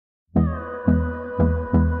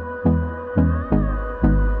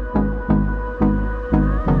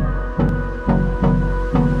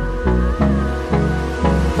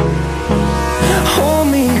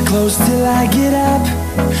close till I get up.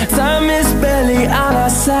 Time is barely on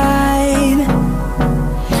our side.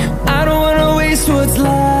 I don't wanna waste what's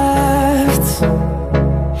left.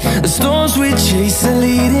 The storms we chase are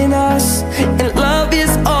leading us, and love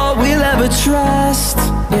is all we'll ever trust.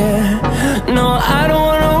 Yeah, no, I don't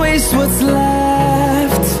wanna waste what's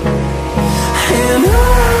left. And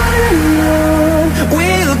on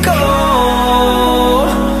we'll go,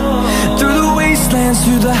 through the wastelands,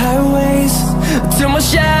 through the highways, till my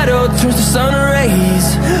shadow turns to sun rays.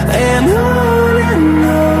 And on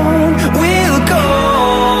we'll go,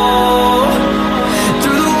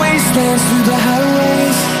 through the wastelands, through the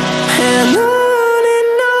highways, and on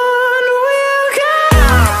we'll go.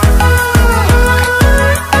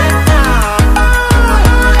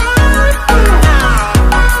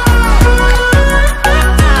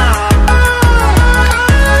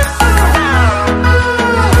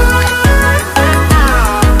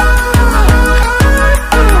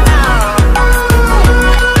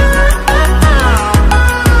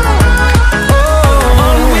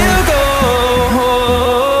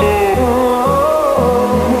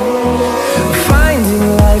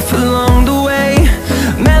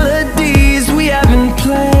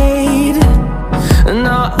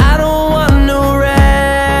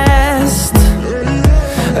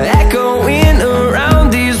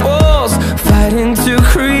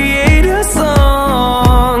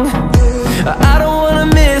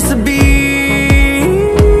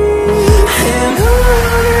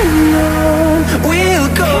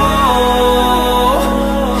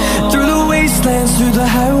 Through the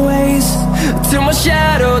highways, till my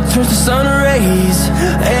shadow turns to sun rays.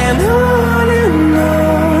 And on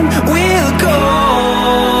we'll go,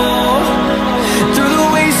 through the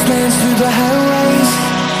wastelands, through the highways,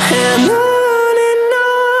 and on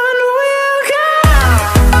we'll go.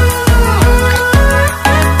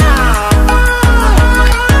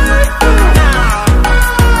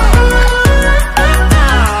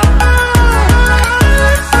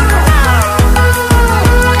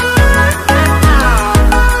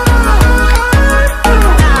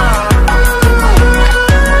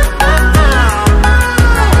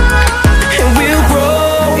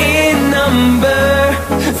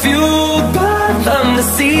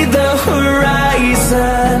 See the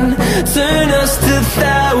horizon, turn us to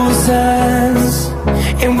thousands,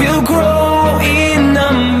 and we'll grow in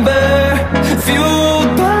number,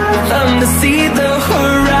 fueled by them. To see the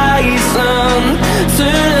horizon,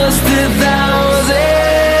 turn us to thousands,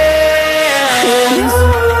 and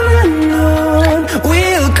on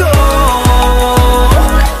we'll go,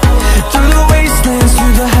 through the wastelands,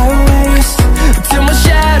 through the highways, till my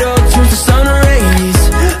shadow turns to sun rays.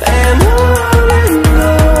 And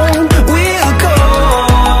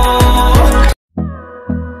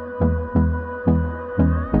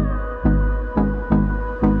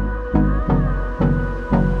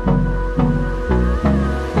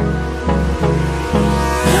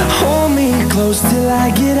close till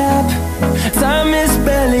I get up. Time is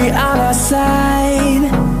barely on our side.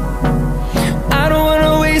 I don't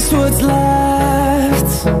wanna waste what's left.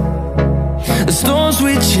 The storms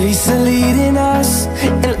we chase are leading us,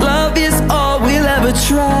 and love is all we'll ever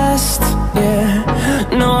trust. Yeah,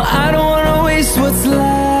 no, I don't wanna waste what's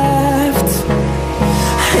left.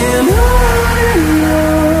 And on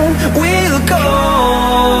we'll go,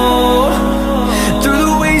 through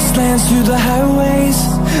the wastelands, through the highways,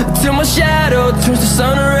 till my shadow turns to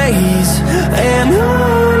sun rays. And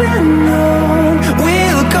on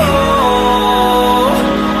we'll go,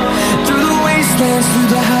 through the wastelands, through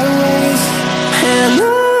the highways, and on we'll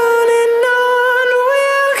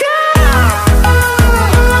go.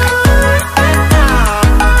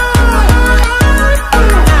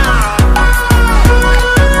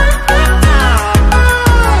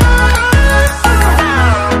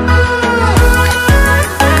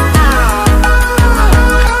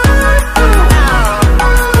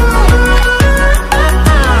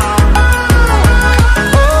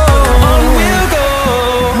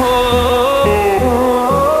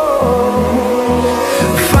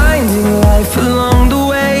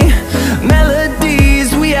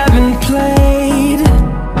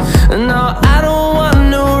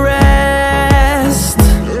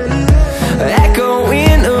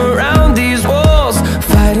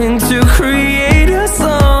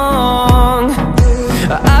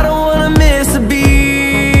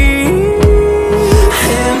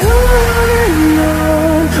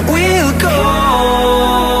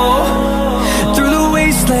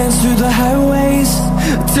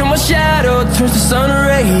 Turns to sun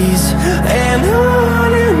rays. And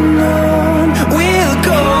on we'll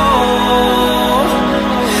go,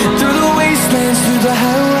 through the wastelands, through the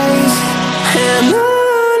highways, and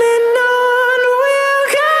on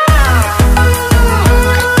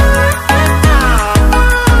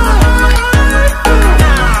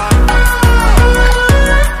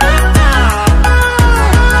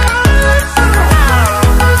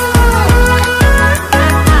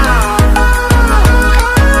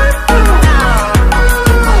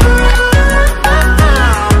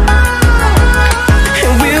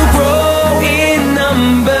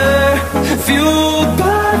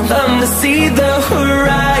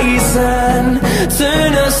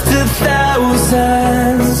time.